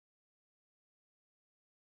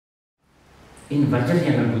in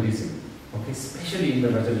Vajrayana Buddhism, okay, especially in the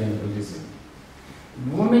Vajrayana Buddhism,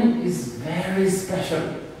 woman is very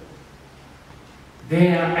special.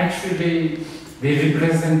 They are actually, they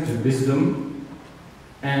represent wisdom,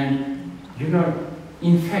 and you know,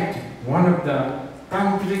 in fact, one of the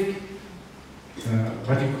tantric,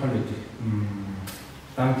 what do you call it?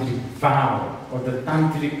 Tantric vow, or the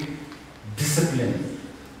tantric discipline.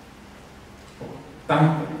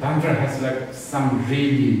 Tantra has like some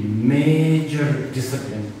really major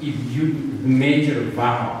discipline, major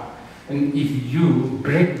vow. And if you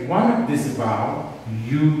break one of this vow,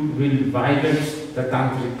 you will violate the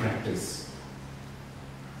tantric practice.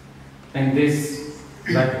 And this,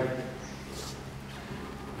 like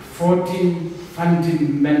 14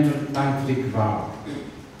 fundamental tantric vow.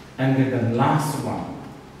 And then the last one,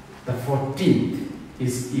 the 14th,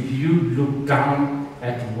 is if you look down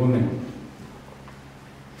at women,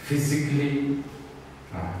 physically,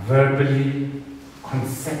 verbally,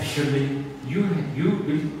 conceptually, you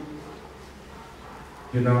will,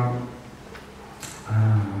 you know,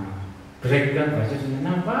 break the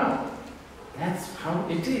Vajrayana vow. That's how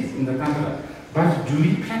it is in the Tantra. But do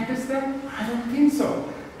we practice that? I don't think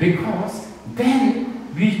so. Because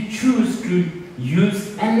then we choose to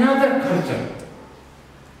use another culture.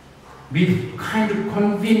 We kind of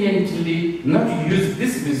conveniently not use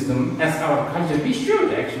this wisdom as our culture. We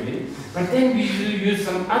should actually, but then we will use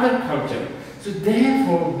some other culture. So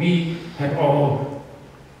therefore we have, oh,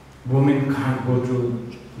 women can't go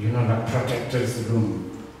to, you know, the protector's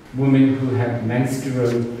room. Women who have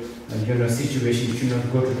menstrual, you know, situation should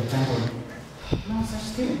not go to the temple. No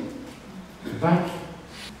such thing. But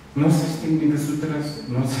no such thing in the sutras,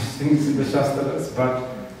 no such things in the shastras, but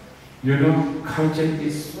you know, culture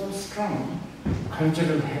is so strong.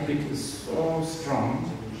 Cultural habit is so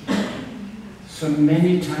strong. So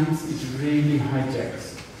many times it really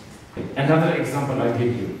hijacks. Another example I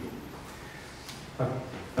give you.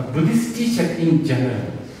 A Buddhist teacher in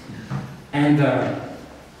general, and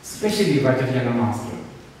especially Vajrayana master,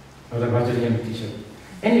 or the Vajrayana teacher.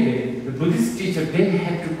 Anyway, the Buddhist teacher, they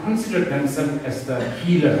had to consider themselves as the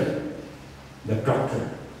healer, the doctor,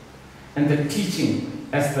 and the teaching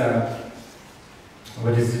as the,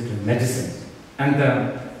 medicine, and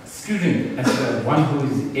the student as the one who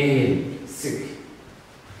is ill, sick.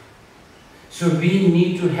 So we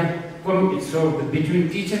need to have, so between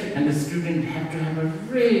teacher and the student have to have a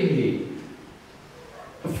really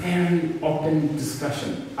very open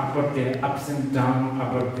discussion about their ups and downs,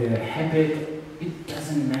 about their habit. It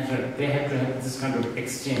doesn't matter. They have to have this kind of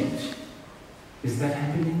exchange. Is that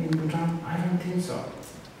happening in Bhutan? I don't think so.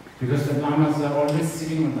 Because the lamas are always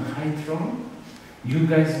sitting on the high throne. You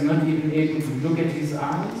guys are not even able to look at his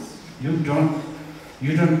eyes. You don't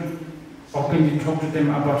openly talk to them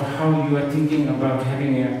about how you are thinking about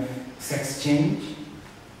having a sex change.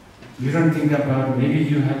 You don't think about maybe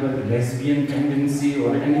you have a lesbian tendency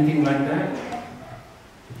or anything like that.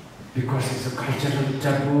 Because it's a cultural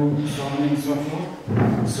taboo, so on and so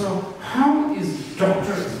forth. So how is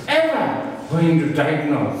doctor ever going to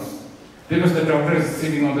diagnose? Because the doctor is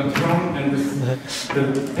sitting on the throne and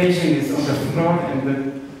the patient is on the floor,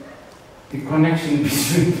 and the connection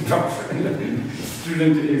between the doctor and the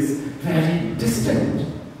student is very distant.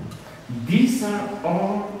 These are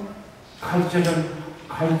all culture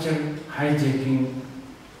hijacking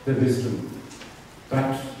the wisdom.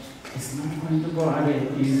 But it's not going to go away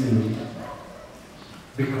easily,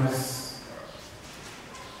 because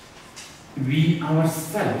we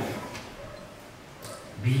ourselves,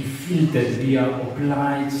 we feel that we are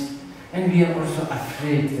obliged, and we are also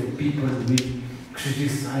afraid that people will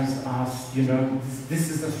criticize us. You know, this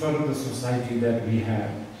is the sort of the society that we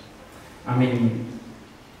have. I mean,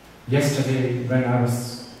 yesterday when I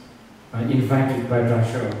was invited by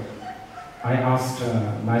Dasho, I asked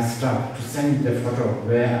my staff to send me the photo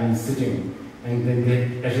where I'm sitting, and then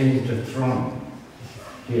they arranged a throne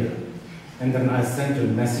here. And then I sent a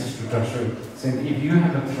message to Dasho saying, if you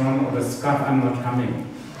have a throne or a scarf, I'm not coming.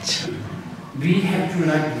 We have to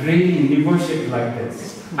like really negotiate like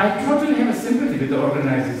this. I totally have a sympathy with the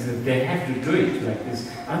organizers that they have to do it like this.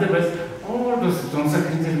 Otherwise, all those Dzongsar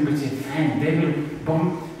Khyentse Rinpoche fans, they will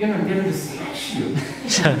bomb, you know, they will slash you.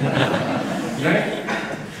 Right?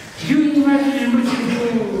 You invited Rinpoche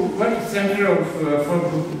to what center of for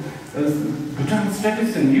Bhutan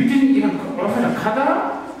tradition. You didn't even offer a khada?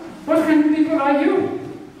 What kind of people are you?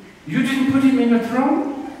 You didn't put him in a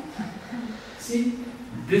throne? See,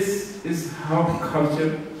 this is how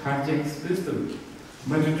culture hijacks wisdom.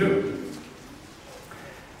 What to do?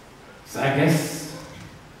 So I guess,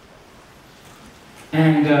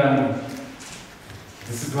 and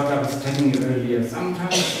This is what I was telling you earlier.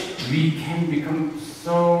 Sometimes we can become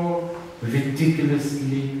so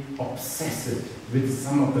ridiculously obsessive with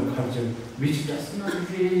some of the culture which does not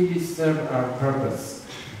really serve our purpose.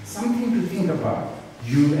 Something to think about.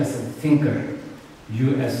 You as a thinker,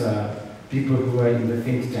 you as a people who are in the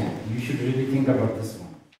think tank, you should really think about this one.